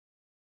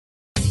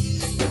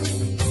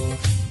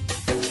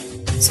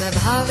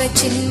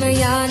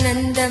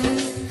स्वभावचिन्मयानन्दम्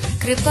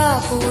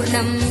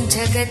कृपापूर्णम्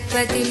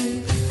जगत्पतिम्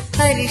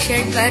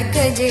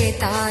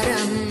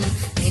हरिषड्वर्गजेतारम्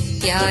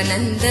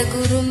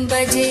नित्यानन्दगुरुम्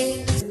भजे.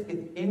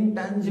 With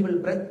intangible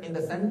breath in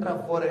the center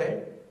of forehead,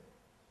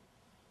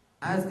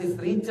 as this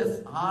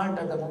reaches heart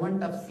at the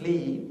moment of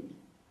sleep,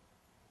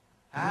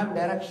 have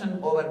direction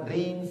over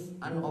dreams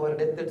and over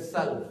death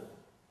itself.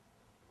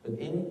 With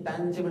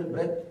intangible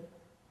breath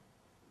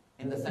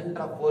in the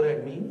center of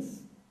forehead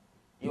means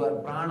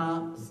your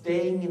prana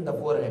staying in the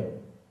forehead.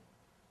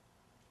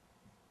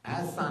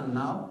 As on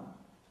now,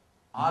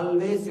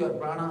 always your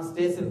prana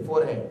stays in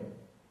forehead.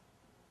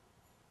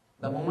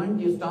 The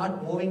moment you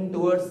start moving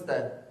towards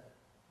the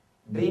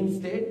dream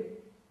state,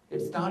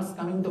 it starts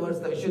coming towards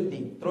the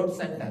Vishuddhi, throat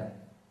center.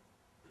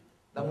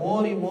 The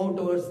more you move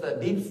towards the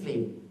deep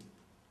sleep,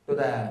 to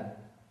the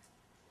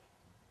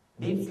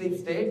deep sleep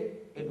state,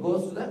 it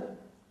goes to the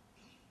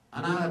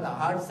Anahata,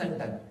 heart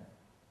center.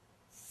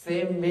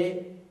 Same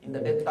way in the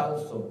death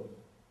also.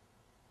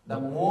 The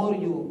more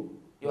you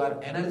are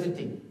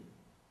energetic,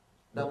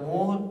 the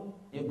more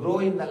you grow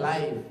in the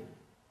life,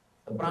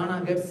 the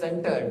prana gets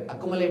centered,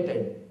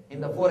 accumulated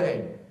in the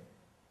forehead.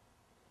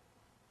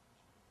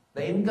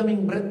 The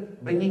incoming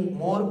breath bringing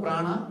more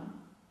prana,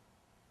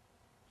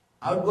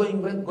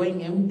 outgoing breath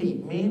going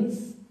empty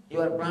means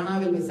your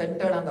prana will be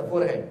centered on the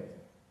forehead.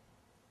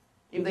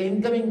 If the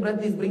incoming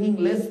breath is bringing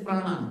less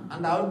prana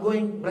and the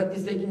outgoing breath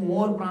is taking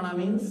more prana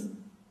means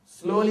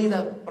slowly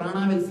the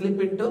prana will slip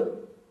into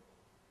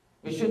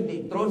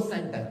Vishuddhi, throat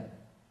center.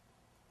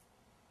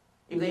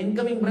 If the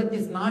incoming breath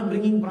is not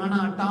bringing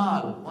prana at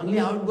all, only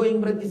outgoing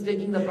breath is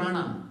taking the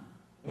prana,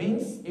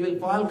 means you will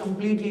fall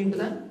completely into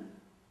the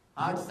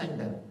heart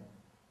center.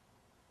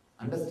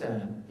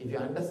 Understand? If you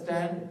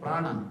understand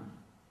prana,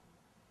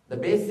 the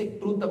basic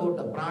truth about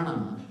the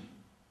prana,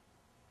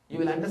 you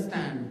will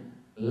understand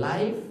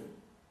life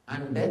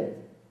and death,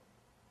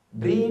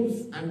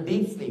 dreams and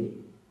deep sleep.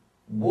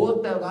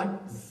 Both have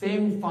got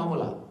same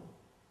formula.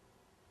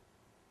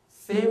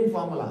 Same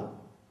formula.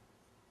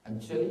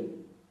 Actually,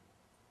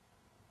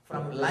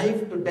 from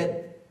life to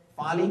death,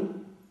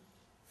 falling,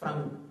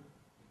 from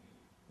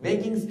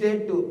waking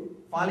state to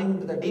falling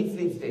into the deep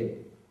sleep state,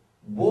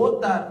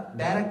 both are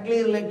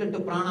directly related to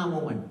prana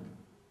movement.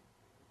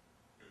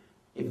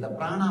 If the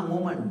prana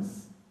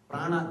movements,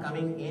 prana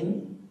coming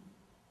in,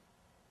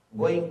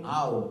 going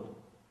out,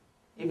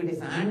 if it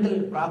is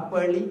handled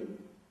properly,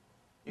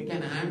 you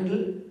can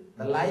handle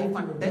the life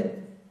and death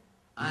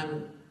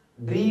and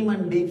dream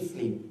and deep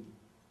sleep.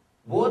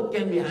 Both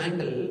can be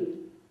handled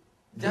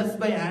just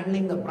by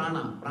handling the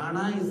prana.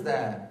 Prana is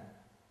the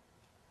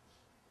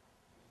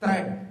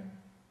thread.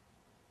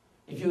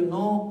 If you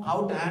know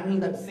how to handle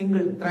that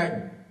single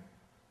thread,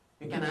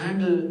 you can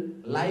handle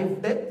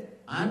life, death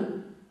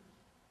and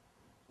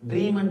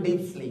dream and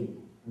deep sleep.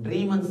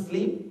 Dream and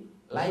sleep,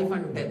 life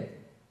and death.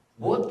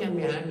 Both can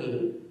be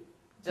handled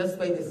just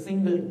by the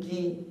single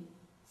key,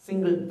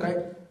 single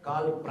thread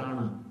called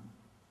prana.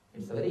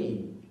 It's a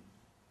very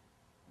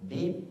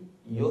deep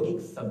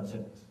yogic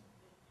subject.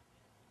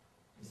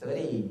 It's a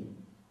very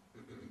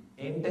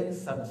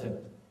intense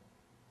subject.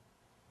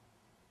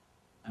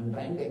 I'm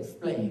trying to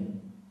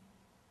explain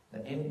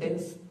the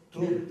intense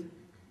truth,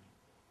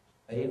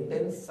 the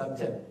intense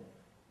subject,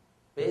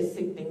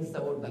 basic things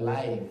about the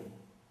life,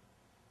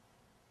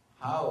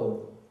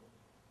 how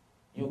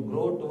you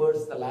grow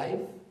towards the life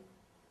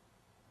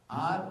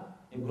or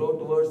you grow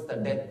towards the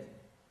death.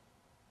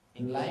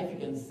 In life you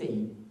can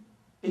see,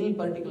 till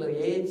particular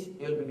age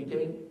you will be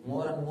becoming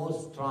more and more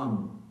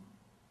strong.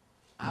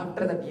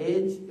 After that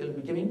age you will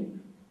be becoming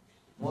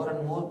more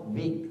and more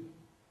weak.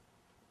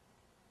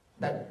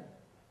 That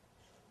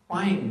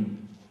point,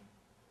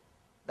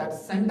 that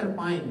center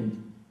point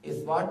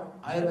is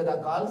what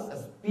Ayurveda calls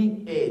as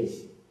peak age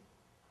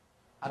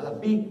or the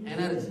peak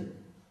energy.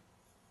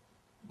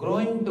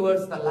 Growing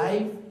towards the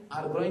life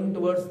or going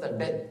towards the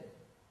death.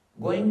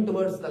 Going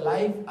towards the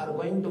life or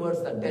going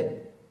towards the death.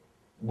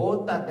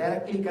 Both are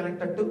directly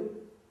connected to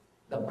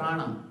the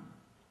prana.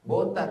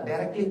 Both are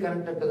directly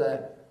connected to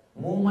the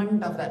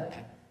movement of the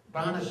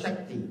prana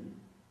shakti.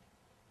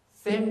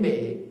 Same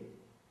way,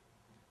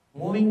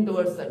 moving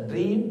towards the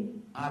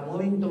dream or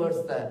moving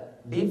towards the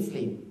deep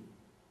sleep.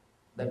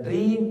 The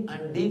dream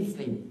and deep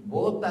sleep,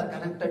 both are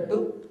connected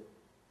to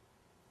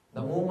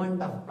the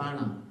movement of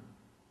prana.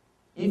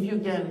 If you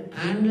can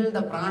handle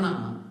the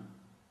prana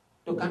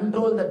to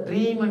control the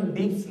dream and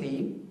deep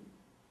sleep,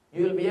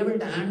 you will be able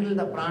to handle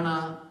the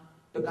prana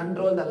to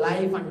control the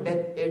life and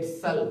death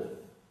itself.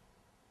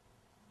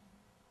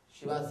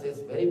 Shiva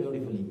says very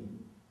beautifully,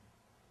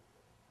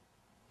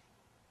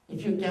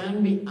 if you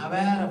can be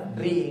aware of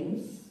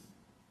dreams,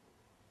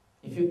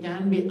 if you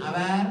can be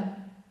aware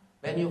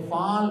when you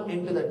fall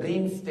into the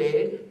dream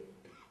state,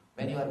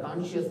 when your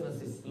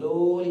consciousness is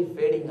slowly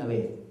fading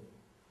away,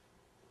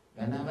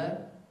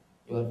 whenever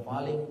you are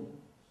falling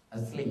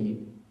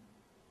asleep,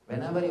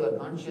 whenever your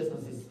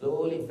consciousness is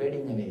slowly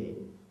fading away,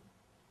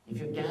 if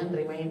you can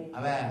remain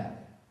aware,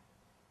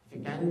 if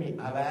you can be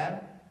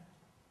aware,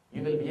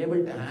 you will be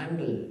able to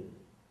handle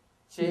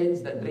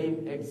change the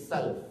dream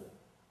itself.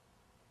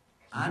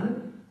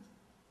 And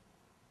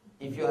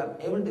if you are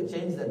able to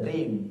change the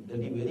dream, it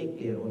will be very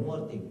clear. One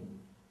more thing.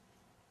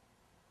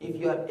 If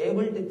you are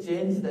able to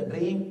change the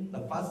dream,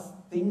 the first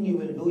thing you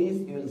will do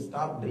is you will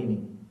stop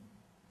dreaming.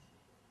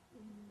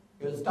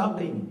 You will stop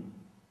dreaming.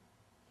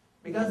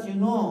 Because you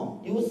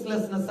know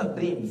uselessness of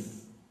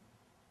dreams.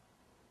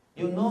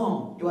 You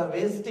know you are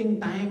wasting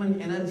time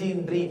and energy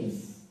in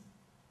dreams.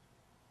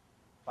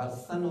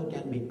 Person who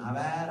can be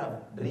aware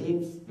of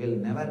dreams will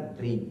never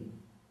dream.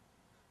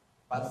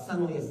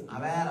 Person who is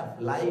aware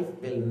of life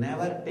will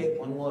never take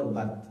one more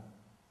birth.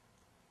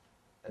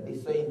 That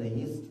is why in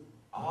the East,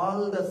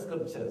 all the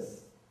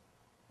scriptures,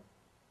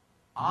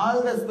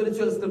 all the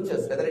spiritual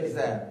scriptures, whether it is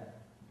a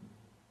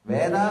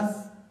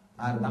Vedas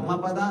or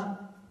Dhammapada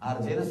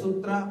or Jaina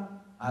Sutra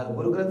or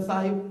Guru Granth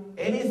Sahib,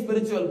 any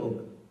spiritual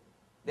book,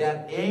 they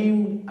are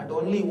aimed at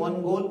only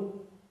one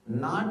goal,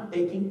 not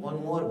taking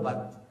one more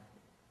birth.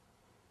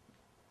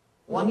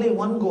 Only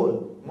one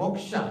goal,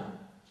 moksha.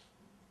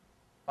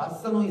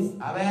 Person who is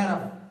aware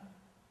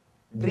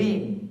of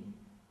dream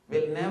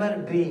will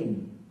never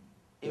dream.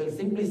 He will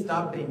simply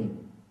stop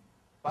dreaming.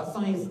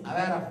 Person who is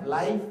aware of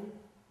life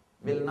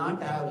will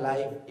not have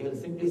life. He will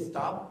simply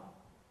stop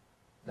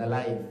the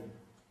life.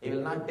 He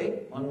will not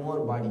take one more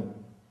body.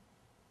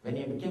 When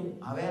you become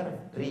aware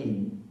of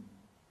dream,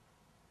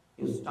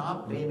 you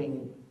stop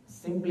dreaming,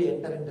 simply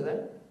enter into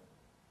the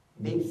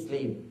deep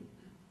sleep.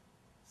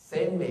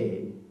 Same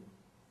way,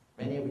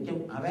 when you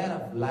become aware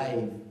of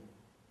life,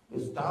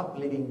 you stop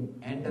living,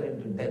 enter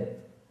into death.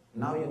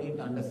 Now you need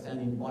to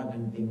understand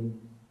important thing.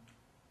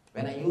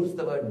 When I use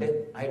the word death,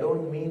 I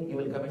don't mean you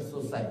will commit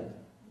suicide.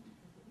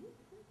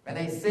 When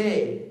I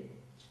say,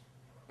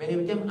 when you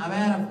become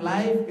aware of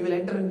life, you will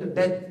enter into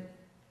death,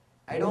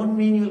 I don't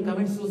mean you will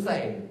commit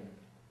suicide.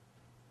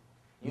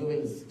 You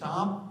will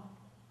stop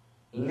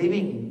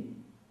living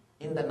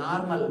in the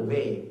normal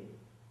way.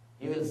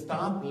 You will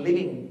stop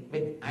living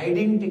with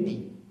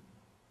identity.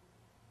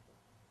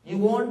 You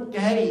won't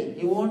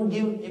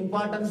give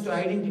importance to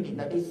identity.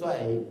 That is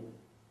why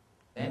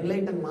the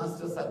enlightened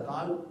masters are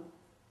called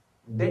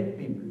dead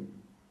people.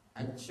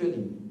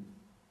 Actually,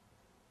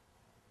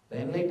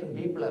 the enlightened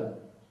people are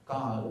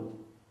called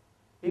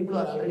people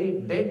who are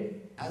already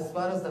dead as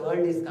far as the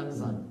world is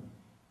concerned.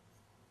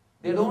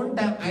 They don't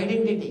have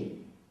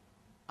identity,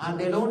 or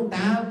they don't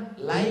have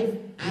life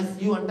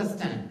as you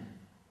understand.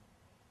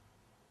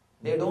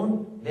 Their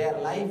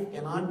life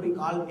cannot be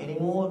called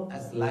anymore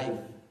as life.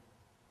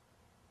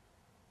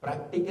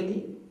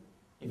 Practically,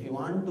 if you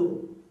want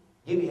to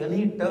give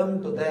any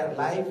term to their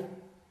life,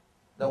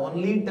 the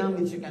only term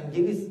which you can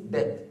give is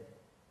death.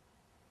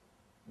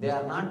 They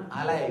are not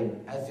alive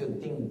as you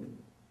think.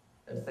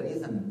 That's the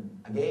reason,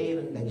 again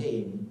and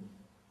again,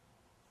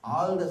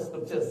 all the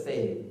scriptures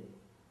say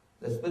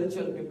the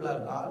spiritual people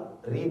are called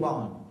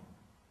reborn.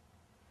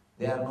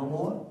 They are no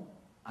more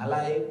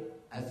alive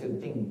as you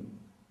think.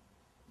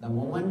 The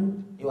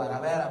moment you are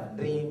aware of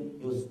dream,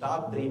 you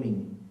stop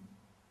dreaming.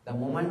 The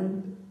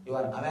moment you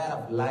are aware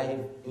of life,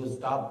 you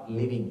stop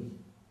living.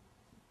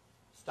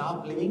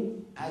 Stop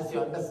living as you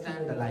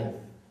understand the life.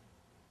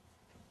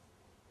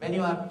 When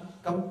you are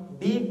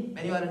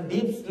in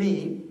deep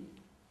sleep,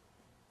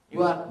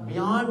 you are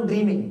beyond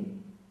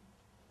dreaming.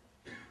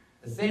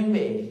 The same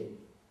way,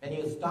 when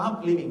you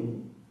stop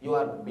living, you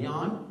are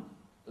beyond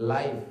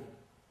life.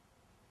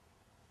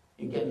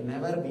 You can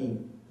never be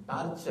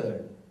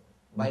tortured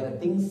by the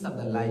things of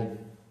the life.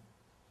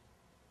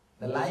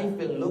 The life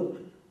will look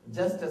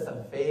just as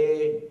a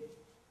fade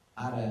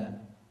or a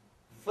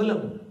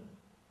film.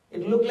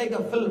 It will look like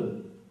a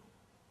film.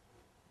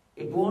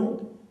 It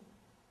won't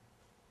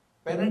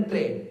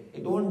penetrate.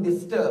 It won't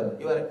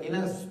disturb your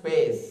inner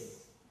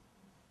space.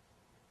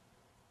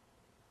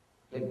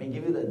 Let me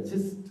give you the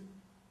gist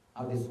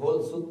of this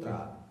whole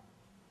sutra.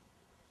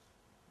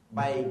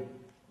 By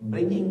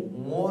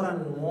bringing more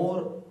and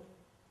more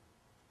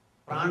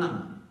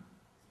prana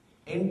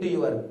into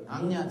your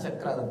Ajna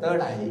chakra, the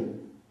third eye,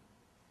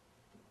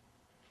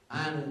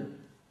 and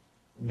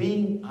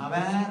being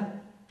aware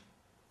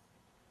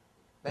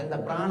when the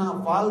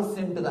prana falls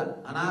into the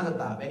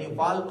anagata, when you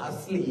fall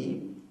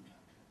asleep,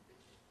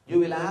 you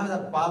will have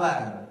the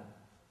power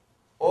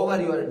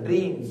over your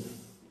dreams.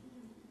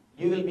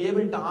 You will be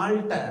able to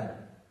alter,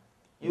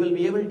 you will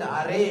be able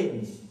to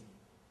arrange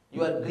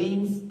your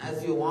dreams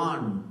as you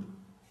want.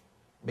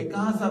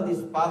 Because of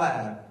this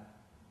power,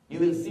 you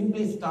will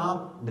simply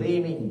stop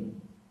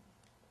dreaming.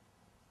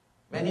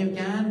 When you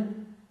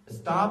can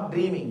stop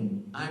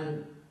dreaming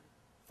and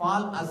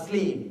fall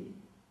asleep,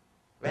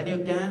 when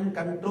you can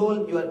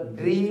control your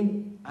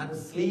dream and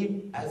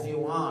sleep as you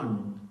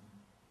want,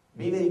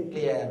 be very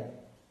clear,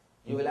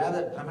 you will have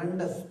the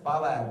tremendous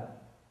power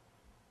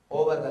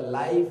over the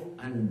life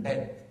and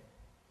death.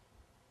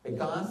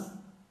 Because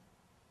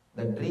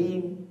the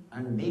dream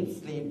and deep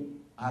sleep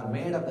are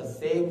made of the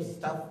same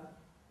stuff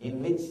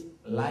in which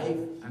life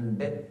and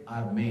death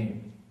are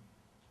made.